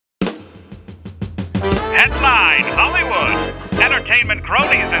Headline Hollywood. Entertainment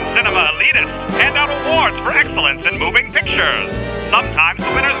cronies and cinema elitists hand out awards for excellence in moving pictures. Sometimes the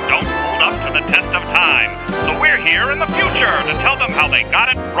winners don't hold up to the test of time, so we're here in the future to tell them how they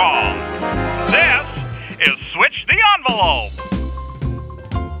got it wrong. This is Switch the Envelope.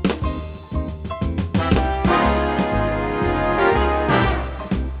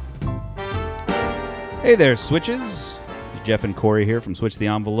 Hey there, Switches. Jeff and Corey here from Switch the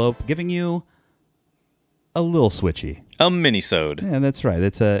Envelope, giving you a little switchy. A mini-sode. Yeah, that's right.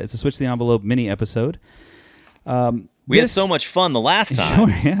 It's a Switch the Envelope mini episode. We had so much fun the last time. Sure,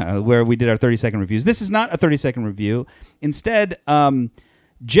 yeah, where we did our 30-second reviews. This is not a 30-second review. Instead,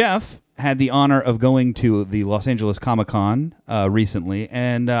 Jeff had the honor of going to the Los Angeles Comic-Con recently,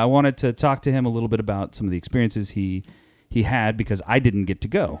 and I wanted to talk to him a little bit about some of the experiences he had because I didn't get to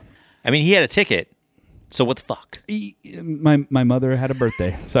go. I mean, he had a ticket. So what the fuck? My mother had a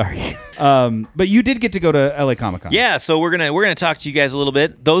birthday. Sorry, but you did get to go to LA Comic Con. Yeah, so we're gonna talk to you guys a little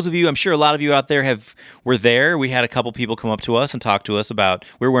bit. Those of you, I'm sure a lot of you out there were there. We had a couple people come up to us and talk to us about.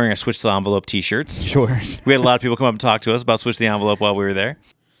 We were wearing our Switch the Envelope T-shirts. Sure. We had a lot of people come up and talk to us about Switch the Envelope while we were there.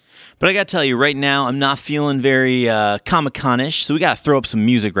 But I gotta tell you, right now I'm not feeling very Comic-Con-ish, so we gotta throw up some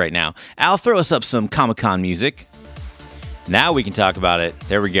music right now. Al, throw us up some Comic-Con music. Now we can talk about it.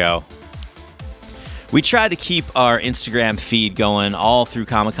 There we go. We tried to keep our Instagram feed going all through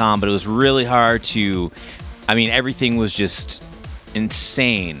Comic-Con, but it was really hard to... I mean, everything was just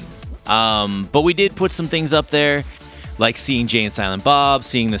insane. But we did put some things up there, like seeing Jay and Silent Bob,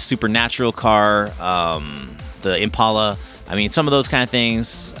 seeing the Supernatural car, the Impala. I mean, some of those kind of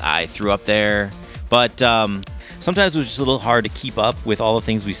things I threw up there. But sometimes it was just a little hard to keep up with all the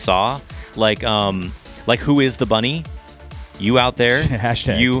things we saw. Like Who is the Bunny? You out there,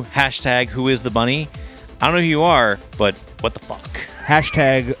 hashtag Who is the Bunny? I don't know who you are, but what the fuck?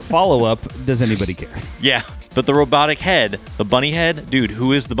 Hashtag follow-up, does anybody care? Yeah, but the robotic head, the bunny head, dude,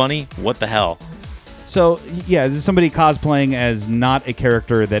 who is the bunny? What the hell? So, yeah, this is somebody cosplaying as not a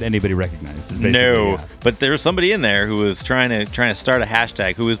character that anybody recognizes. No, but there was somebody in there who was trying to start a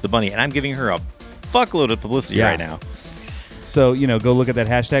hashtag, Who is the Bunny? And I'm giving her a fuckload of publicity right now. So, go look at that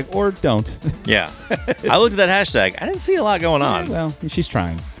hashtag or don't. Yeah. I looked at that hashtag. I didn't see a lot going on. Well, she's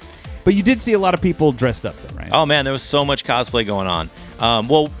trying. But you did see a lot of people dressed up, though, right? Oh, man, there was so much cosplay going on.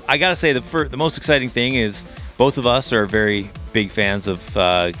 Well, I got to say, the most exciting thing is both of us are very big fans of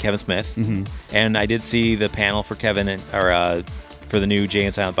Kevin Smith. Mm-hmm. And I did see the panel for for the new Jay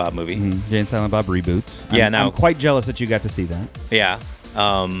and Silent Bob movie. Mm-hmm. Jay and Silent Bob reboot. Yeah, I'm quite jealous that you got to see that. Yeah.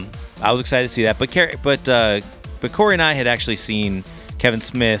 I was excited to see that. But Corey and I had actually seen Kevin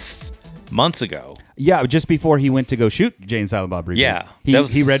Smith months ago. Yeah, just before he went to go shoot Jay and Silent Bob reboot. Yeah.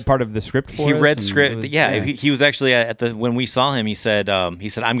 He read part of the script for us. He read script. He was actually when we saw him, he said I'm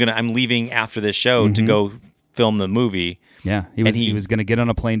leaving after this show to go film the movie. Yeah, he was going to get on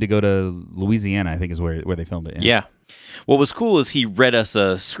a plane to go to Louisiana, I think is where they filmed it. Yeah. What was cool is he read us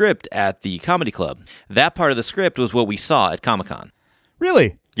a script at the comedy club. That part of the script was what we saw at Comic-Con.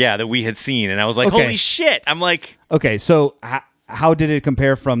 Really? Yeah, that we had seen, and I was like, holy shit. I'm like... Okay, so how did it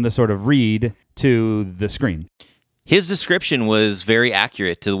compare from the sort of read to the screen? His description was very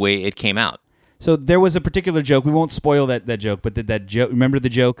accurate to the way it came out. So there was a particular joke. We won't spoil that joke, but did that joke? Remember the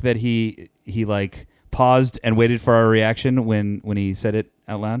joke that he like paused and waited for our reaction when he said it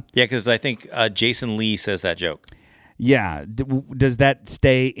out loud? Yeah, because I think Jason Lee says that joke. Yeah. Does that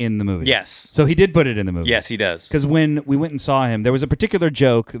stay in the movie? Yes. So he did put it in the movie? Yes, he does. Because when we went and saw him, there was a particular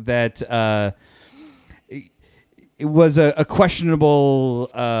joke that it was a questionable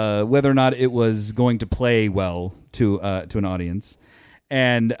whether or not it was going to play well to an audience.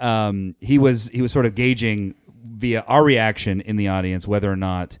 And he was sort of gauging via our reaction in the audience whether or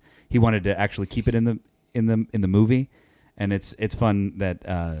not he wanted to actually keep it in the movie. And it's fun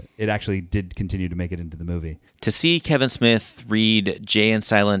that it actually did continue to make it into the movie. To see Kevin Smith read Jay and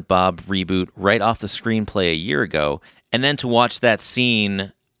Silent Bob reboot right off the screenplay a year ago, and then to watch that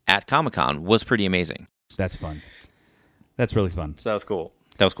scene at Comic-Con was pretty amazing. That's fun. That's really fun. So that was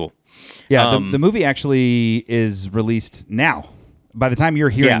cool. Yeah, the movie actually is released now. By the time you're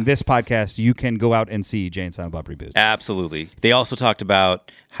hearing this podcast, you can go out and see Jay and Silent Bob reboot. Absolutely. They also talked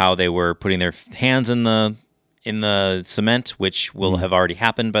about how they were putting their hands in the cement, which will have already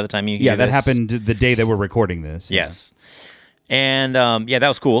happened by the time you hear this. Yeah, that happened the day that we're recording this. Yes. And, that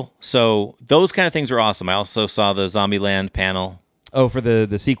was cool. So those kind of things were awesome. I also saw the Zombieland panel. Oh, for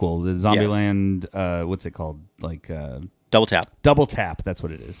the sequel, the Zombieland, what's it called? Double Tap. Double Tap, that's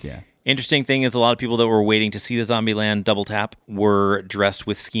what it is, yeah. Interesting thing is a lot of people that were waiting to see the Zombieland Double Tap were dressed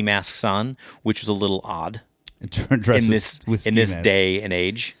with ski masks on, which was a little odd in this day and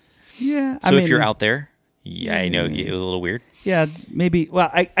age. Yeah. So if you're out there Yeah, I know. It was a little weird. Yeah, maybe. Well,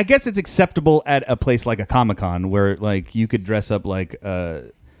 I guess it's acceptable at a place like a Comic-Con where like you could dress up like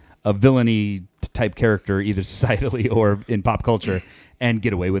a villainy type character, either societally or in pop culture, and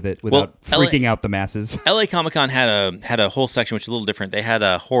get away with it without freaking out the masses. LA Comic-Con had a whole section which is a little different. They had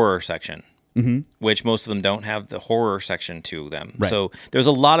a horror section, which most of them don't have the horror section to them. Right. So there's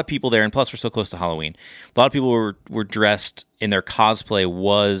a lot of people there, and plus we're so close to Halloween. A lot of people were dressed in their cosplay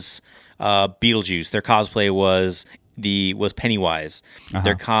was Beetlejuice. Their cosplay was Pennywise.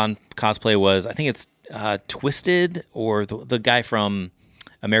 Their cosplay was, I think it's Twisted, or the guy from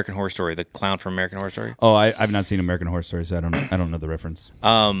American Horror Story, the clown from American Horror Story. Oh, I've not seen American Horror Story, so I don't know the reference.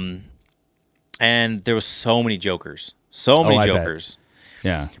 And there was so many Jokers. So many Jokers.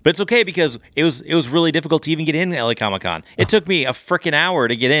 Yeah. But it's okay because it was really difficult to even get in LA Comic-Con. It took me a freaking hour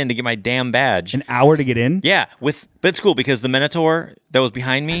to get in to get my damn badge. An hour to get in? Yeah, but it's cool because the Minotaur that was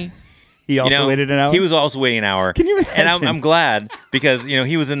behind me, He also waited an hour? He was also waiting an hour. Can you imagine? And I'm glad because,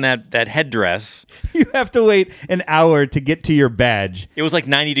 he was in that headdress. You have to wait an hour to get to your badge. It was like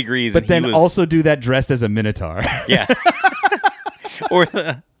 90 degrees. But then also do that dressed as a Minotaur. Yeah. Or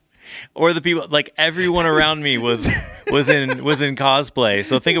the people, like everyone around me was in cosplay.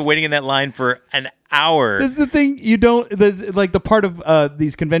 So think of waiting in that line for an hour. This is the thing the part of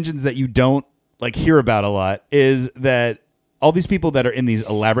these conventions that you don't like hear about a lot is that all these people that are in these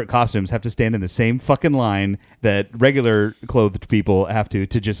elaborate costumes have to stand in the same fucking line that regular clothed people have to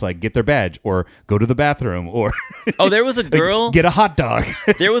just like get their badge or go to the bathroom or there was a girl get a hot dog.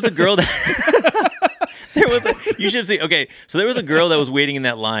 There was a girl you should see. Okay, so there was a girl that was waiting in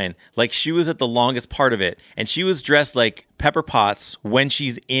that line. Like she was at the longest part of it, and she was dressed like Pepper Potts when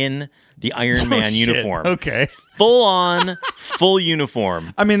she's in the Iron Man uniform. Okay. Full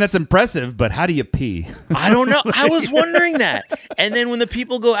uniform. I mean, that's impressive, but how do you pee? I don't know. I was wondering that. And then when the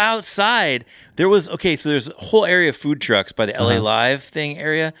people go outside, there's a whole area of food trucks by the LA Live thing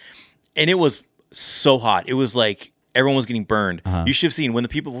area, and it was so hot. It was like everyone was getting burned. You should have seen when the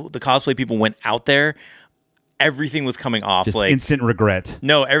cosplay people went out there, everything was coming off. Just like instant regret.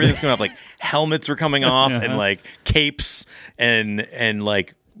 No, everything's coming off. Like helmets were coming off and like capes and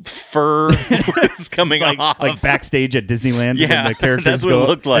like fur was coming off. Like backstage at Disneyland when the characters that's what go, it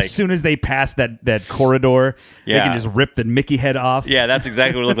looked like. As soon as they pass that corridor, they can just rip the Mickey head off. Yeah, that's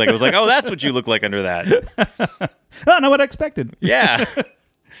exactly what it looked like. It was like, oh, that's what you look like under that. Oh, not what I expected. Yeah.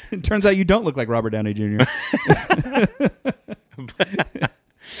 It turns out you don't look like Robert Downey Jr.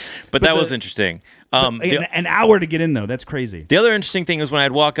 But that was interesting. An hour to get in, though. That's crazy. The other interesting thing is when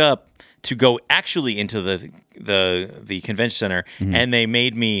I'd walk up to go actually into the convention center, and they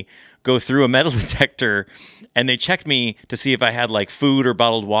made me go through a metal detector, and they checked me to see if I had like food or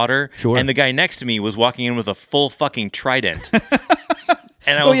bottled water. Sure. And the guy next to me was walking in with a full fucking Trident.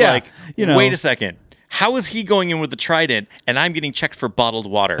 And I was like, wait a second. How is he going in with the Trident and I'm getting checked for bottled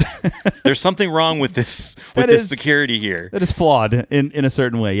water? There's something wrong with this security here. That is flawed in a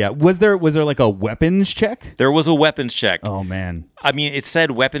certain way. Yeah. Was there like a weapons check? There was a weapons check. Oh man. I mean, it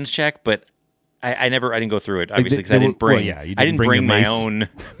said weapons check, but I didn't go through it obviously because I didn't bring. Well, yeah, you I didn't bring my mace. own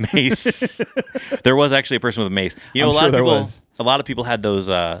mace. There was actually a person with a mace. You know, a lot of people had those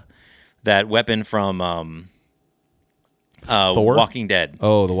that weapon from Thor? Walking Dead.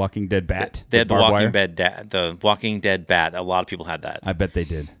 Oh, the Walking Dead bat. They had the Walking Dead bat. A lot of people had that. I bet they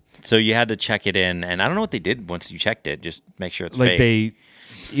did. So you had to check it in, and I don't know what they did once you checked it. Just make sure it's like fake.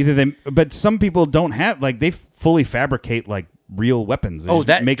 But some people don't have they fully fabricate like real weapons.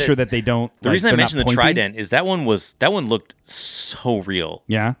 They make sure that they don't. The reason I mentioned the pointy. Trident is that one looked so real.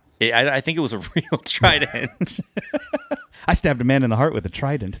 Yeah. I think it was a real Trident. I stabbed a man in the heart with a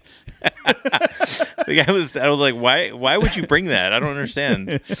Trident. I was like, why would you bring that? I don't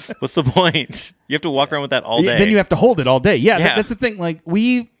understand. What's the point? You have to walk around with that all day. Then you have to hold it all day. Yeah. That's the thing. Like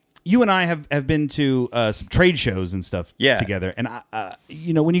you and I have been to some trade shows and stuff together. And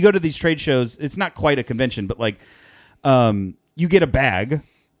when you go to these trade shows, it's not quite a convention, but like you get a bag.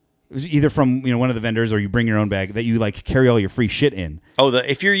 Either from one of the vendors or you bring your own bag that you like carry all your free shit in. Oh,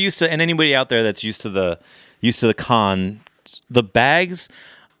 if you're used to, and anybody out there that's used to the con, the bags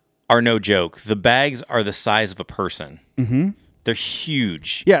are no joke. The bags are the size of a person. Mm-hmm. They're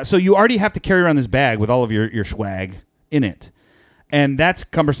huge. Yeah, so you already have to carry around this bag with all of your swag in it. And that's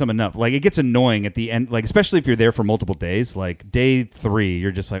cumbersome enough. Like, it gets annoying at the end, like, especially if you're there for multiple days. Like, day 3,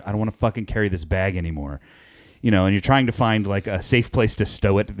 you're just like, I don't want to fucking carry this bag anymore. And you're trying to find like a safe place to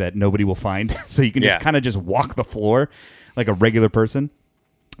stow it that nobody will find, so you can just kind of just walk the floor like a regular person.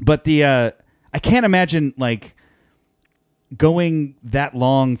 But I can't imagine like going that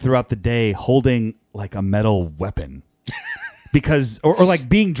long throughout the day holding like a metal weapon. because or like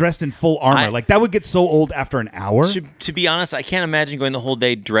being dressed in full armor, like that would get so old after an hour. To be honest, I can't imagine going the whole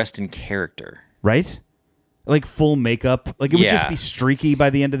day dressed in character. Right? Like full makeup. Like it would just be streaky by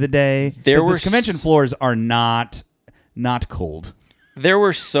the end of the day. Convention floors are not cold. There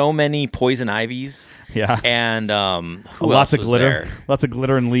were so many poison ivies. Yeah. And lots of glitter. There? Lots of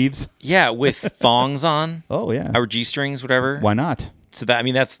glitter and leaves. Yeah, with thongs on. Oh yeah. Or G-strings, whatever. Why not? So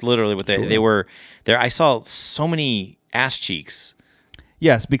that's literally what they were there. I saw so many ass cheeks.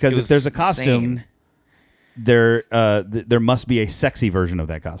 Yes, because if there's a costume, insane. there must be a sexy version of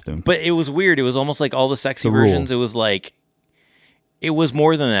that costume. But it was weird. It was almost like all the sexy versions. It was like, it was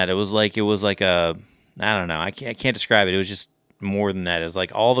more than that. It was like a, I don't know. I can't describe it. It was just more than that. It's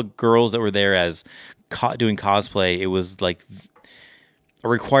like all the girls that were there as doing cosplay. It was like a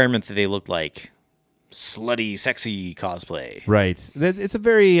requirement that they looked like slutty, sexy cosplay. Right. It's a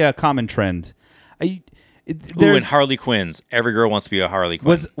very common trend. And Harley Quinns. Every girl wants to be a Harley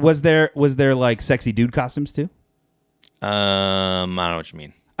Quinn. Was there like sexy dude costumes too? I don't know what you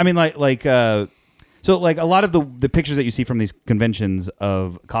mean. I mean so like a lot of the pictures that you see from these conventions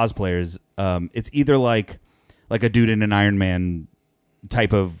of cosplayers, it's either like a dude in an Iron Man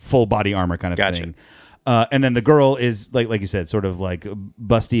type of full body armor kind of thing. And then the girl is like you said, sort of like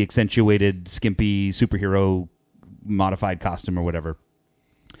busty, accentuated, skimpy superhero modified costume or whatever.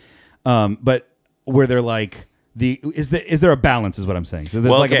 But where they're like is there a balance is what I'm saying. So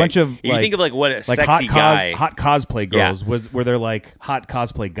there's a bunch of if you think of like what a like sexy guy, hot cosplay girls were there like hot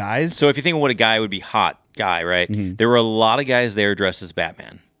cosplay guys. So if you think of what a guy would be, hot guy, right? Mm-hmm. There were a lot of guys there dressed as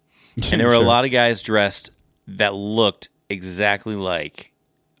Batman, and there were a lot of guys dressed that looked exactly like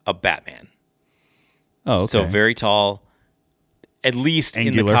a Batman. Oh, okay. So very tall. At least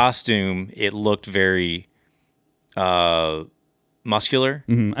Angular. in the costume, it looked very muscular.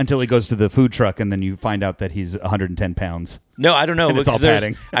 Mm-hmm. Until he goes to the food truck, and then you find out that he's 110 pounds. No, I don't know. And it's all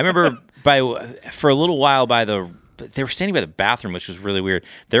padding. I remember for a little while they were standing by the bathroom, which was really weird.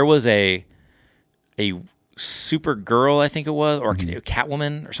 There was a Supergirl, I think it was, or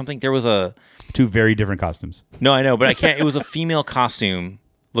Catwoman or something. There was two very different costumes. No, I know, but I can't. It was a female costume,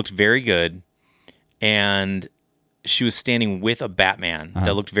 looked very good, and she was standing with a Batman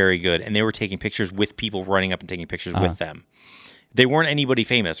that looked very good, and they were taking pictures with people running up and taking pictures with them. They weren't anybody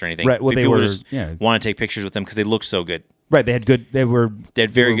famous or anything. Right. Well, people just want to take pictures with them because they looked so good. Right. They had very good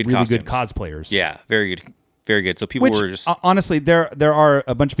really costumes. good cosplayers. Yeah, very good. Very good. So people were just honestly, there are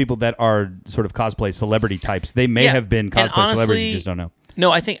a bunch of people that are sort of cosplay celebrity types. They may have been cosplay celebrities, you just don't know.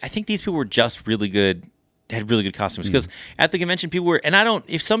 No, I think these people were just really good, had really good costumes. Because at the convention, people were, and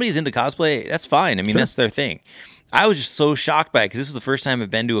if somebody's into cosplay, that's fine. I mean, that's their thing. I was just so shocked by it because this was the first time I've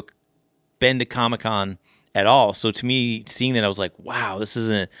been to Comic-Con at all. So to me, seeing that, I was like, wow, this is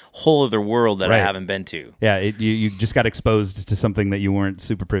a whole other world that I haven't been to. Yeah, you just got exposed to something that you weren't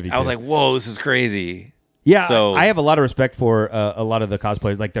super privy to. I was like, whoa, this is crazy. Yeah, so, I have a lot of respect for a lot of the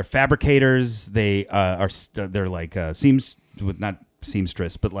cosplayers. Like they're fabricators. They they're like not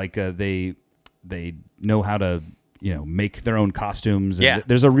seamstress, but like they know how to make their own costumes. And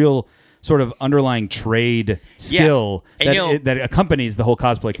there's a real sort of underlying trade skill that accompanies the whole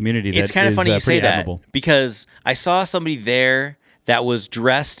cosplay community. It's kind of funny you say admirable. That because I saw somebody there that was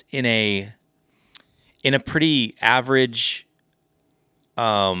dressed in a pretty average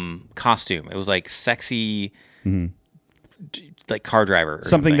costume. It was like sexy, like car driver. Or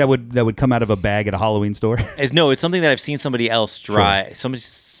something that would come out of a bag at a Halloween store. No, it's something that I've seen somebody else try. Sure.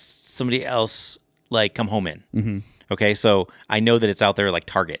 Somebody else like come home in. Mm-hmm. Okay, so I know that it's out there like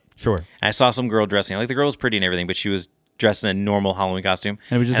Target. Sure. And I saw some girl dressing like the girl was pretty and everything, but she was dressed in a normal Halloween costume.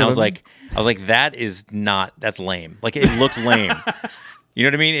 And I was like, that's lame. Like it looked lame. You know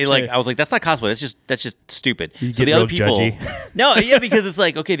what I mean? I was like, that's not cosplay. That's just stupid. So the other people, no, yeah, because it's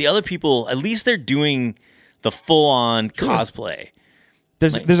like, okay, the other people, at least they're doing the full on cosplay.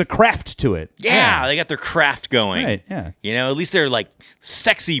 There's a craft to it. Yeah, they got their craft going. Right, yeah. At least they're like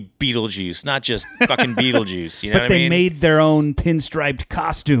sexy Beetlejuice, not just fucking Beetlejuice. You know but what I mean? They made their own pinstriped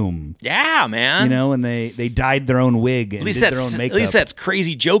costume. Yeah, man. And they dyed their own wig and did their own makeup. At least that's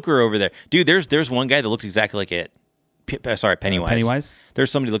crazy Joker over there. Dude, there's one guy that looks exactly like it. Pennywise. Pennywise? There's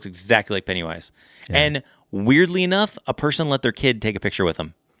somebody that looked exactly like Pennywise. Yeah. And weirdly enough, a person let their kid take a picture with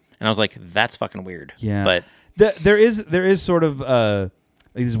him. And I was like, that's fucking weird. Yeah. But there is sort of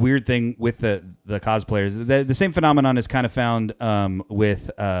this weird thing with the cosplayers. The same phenomenon is kind of found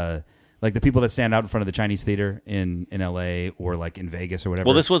with like the people that stand out in front of the Chinese theater in LA or like in Vegas or whatever.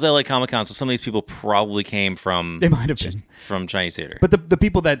 Well, this was LA Comic-Con, so some of these people probably came from they might have been from Chinese theater. But the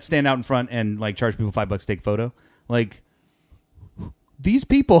people that stand out in front and like charge people $5 to take a photo, like these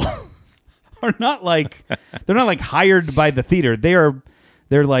people are not like hired by the theater.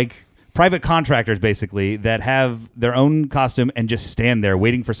 They're like private contractors basically that have their own costume and just stand there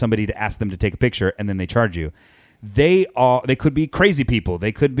waiting for somebody to ask them to take a picture, and then they charge you. They could be crazy people.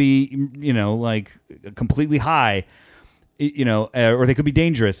 They could be, like completely high, or they could be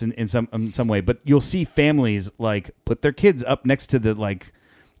dangerous in some way. But you'll see families like put their kids up next to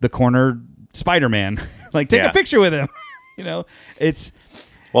the corner Spider-Man, like take a picture with him. It's.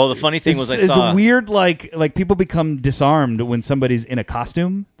 Well, the funny thing was I saw... It's weird, like people become disarmed when somebody's in a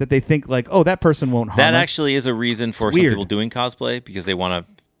costume that they think like, oh, that person won't harm us. That actually is a reason for some people doing cosplay because they want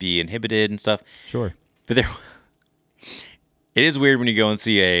to be inhibited and stuff. Sure. But it is weird when you go and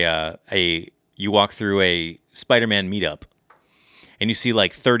see you walk through a Spider-Man meetup and you see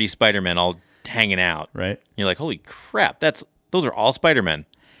like 30 Spider-Men all hanging out. Right. You're like, holy crap, those are all Spider-Men.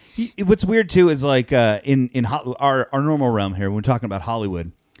 What's weird too is like in our normal realm here, when we're talking about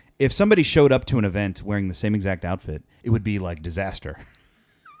Hollywood, if somebody showed up to an event wearing the same exact outfit, it would be like disaster.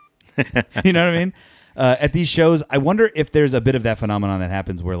 You know what I mean? At these shows, I wonder if there's a bit of that phenomenon that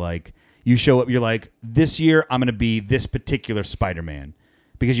happens where like you show up, you're like, this year I'm going to be this particular Spider-Man,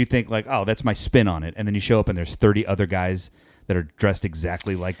 because you think like, oh, that's my spin on it, and then you show up and there's 30 other guys that are dressed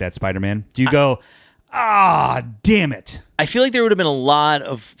exactly like that Spider-Man. Do you go, damn it? I feel like there would have been a lot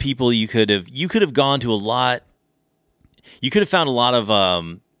of people you could have gone to a lot. You could have found a lot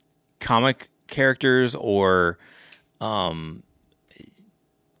of comic characters or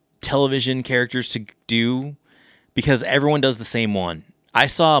television characters to do, because everyone does the same one. I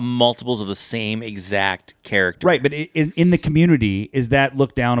saw multiples of the same exact character. Right, but in the community, is that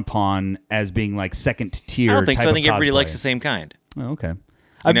looked down upon as being like second tier? I don't think so. I think everybody cosplay? likes the same kind. Oh, okay.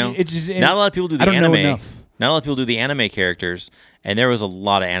 It's just, not a lot of people do the anime. I don't know enough. Not a lot of people do the anime characters, and there was a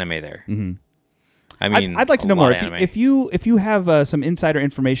lot of anime there. Mm-hmm. I mean, I'd like to know more. If you have some insider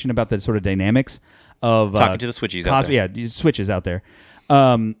information about the sort of dynamics of talking to the Switchies out there. Yeah, switches out there.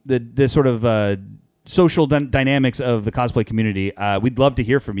 The sort of social dynamics of the cosplay community. We'd love to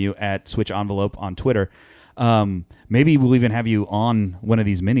hear from you at Switch Envelope on Twitter. Maybe we'll even have you on one of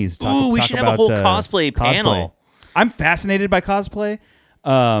these minis. We should have a whole cosplay panel. I'm fascinated by cosplay.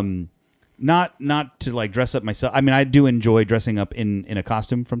 Not to like dress up myself. I mean, I do enjoy dressing up in a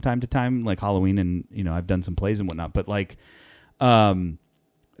costume from time to time, like Halloween, and I've done some plays and whatnot. But like,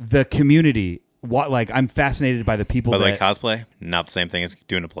 the community, I'm fascinated by the people. By the way, cosplay, not the same thing as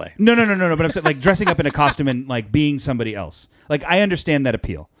doing a play. No. But I'm saying like dressing up in a costume and like being somebody else. Like I understand that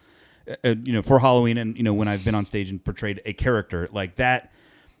appeal, for Halloween, and when I've been on stage and portrayed a character like that,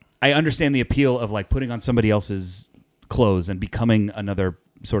 I understand the appeal of like putting on somebody else's clothes and becoming another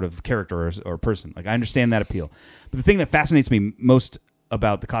sort of character or person. Like I understand that appeal. But the thing that fascinates me most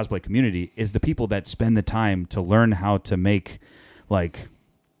about the cosplay community is the people that spend the time to learn how to make like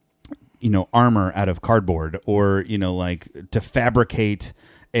armor out of cardboard, or like to fabricate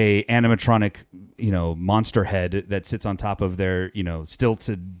a animatronic monster head that sits on top of their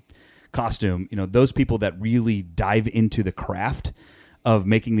stilted costume. Those people that really dive into the craft of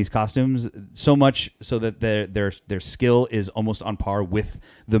making these costumes so much so that their skill is almost on par with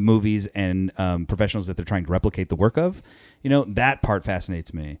the movies and professionals that they're trying to replicate the work of. That part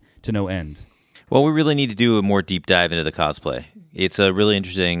fascinates me to no end. Well, we really need to do a more deep dive into the cosplay. It's really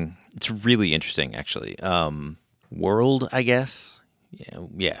interesting, actually. World, I guess.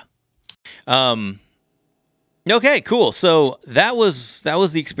 Yeah. Okay, cool. So that was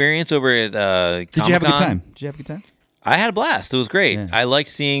the experience over at Comic-Con. Did you have a good time? I had a blast. It was great. Yeah. I liked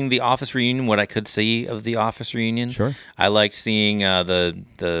seeing the Office reunion, what I could see of the Office reunion. Sure. I liked seeing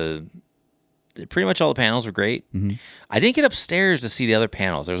the pretty much all the panels were great. Mm-hmm. I didn't get upstairs to see the other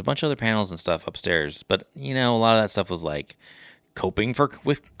panels. There was a bunch of other panels and stuff upstairs, but a lot of that stuff was like coping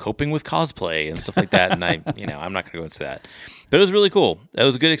with cosplay and stuff like that. And I'm not going to go into that. But it was really cool. It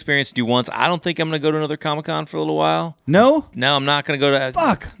was a good experience to do once. I don't think I'm going to go to another Comic-Con for a little while. No, I'm not going to go to.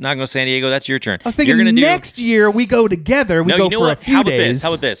 Fuck. Not going to San Diego. That's your turn. I was thinking next year we go together. We go for a few days.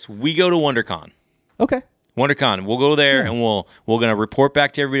 How about this? We go to WonderCon. Okay. WonderCon. We'll go there and we're going to report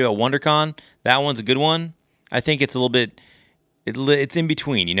back to everybody about WonderCon. That one's a good one. I think it's a little bit. It's in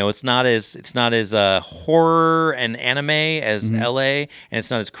between, It's not as horror and anime as LA, and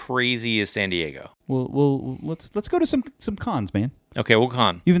it's not as crazy as San Diego. Well, let's go to some cons, man. Okay, we'll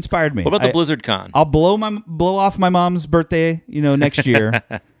con. You've inspired me. What about the Blizzard Con? I'll blow off my mom's birthday, next year,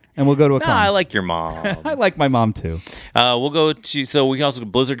 and we'll go to a con. I like your mom. I like my mom too. We'll go to. So we can also go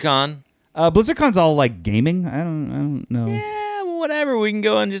to Blizzard Con. Blizzard Con's all like gaming. I don't know. Yeah, whatever. We can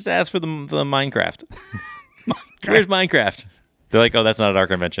go and just ask for the Minecraft. Where's Minecraft? They're like, oh, that's not a dark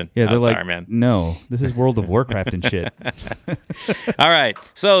convention. Yeah, they're like, sorry, man. no, this is World of Warcraft and shit. All right.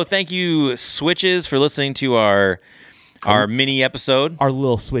 So thank you, Switches, for listening to our mini episode, Our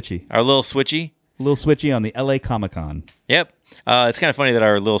little switchy. our little switchy. Little switchy on the LA Comic-Con. Yep. It's kind of funny that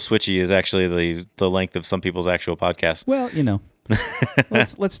our little switchy is actually the length of some people's actual podcasts. Well,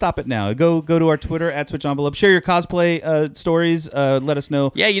 let's stop it now. Go to our Twitter at Switch Envelope. Share your cosplay stories. Let us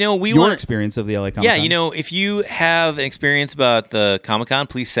know. Yeah, we your want experience of the LA Comic-Con. Yeah, if you have an experience about the Comic-Con,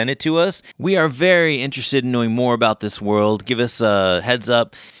 please send it to us. We are very interested in knowing more about this world. Give us a heads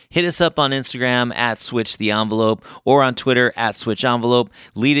up. Hit us up on Instagram at Switch the Envelope or on Twitter at Switch Envelope.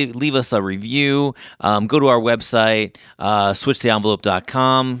 Leave us a review. Go to our website,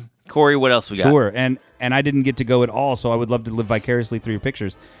 switchtheenvelope.com. Corey, what else we got? Sure, and I didn't get to go at all, so I would love to live vicariously through your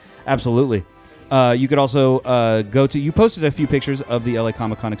pictures. Absolutely. You could also go to. You posted a few pictures of the LA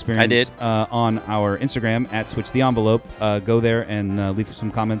Comic-Con experience. I did. On our Instagram at Switch the Envelope. Go there and leave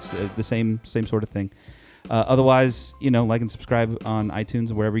some comments. The same sort of thing. Otherwise, like and subscribe on iTunes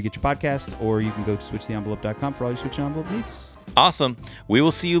and wherever you get your podcast, or you can go to switchtheenvelope.com for all your Switch the Envelope needs. Awesome. We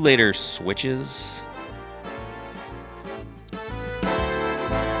will see you later, Switches.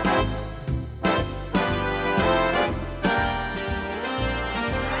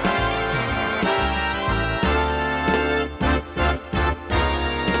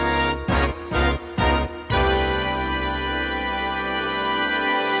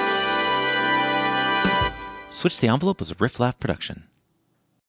 Switch the Envelope was a Riff Laugh production.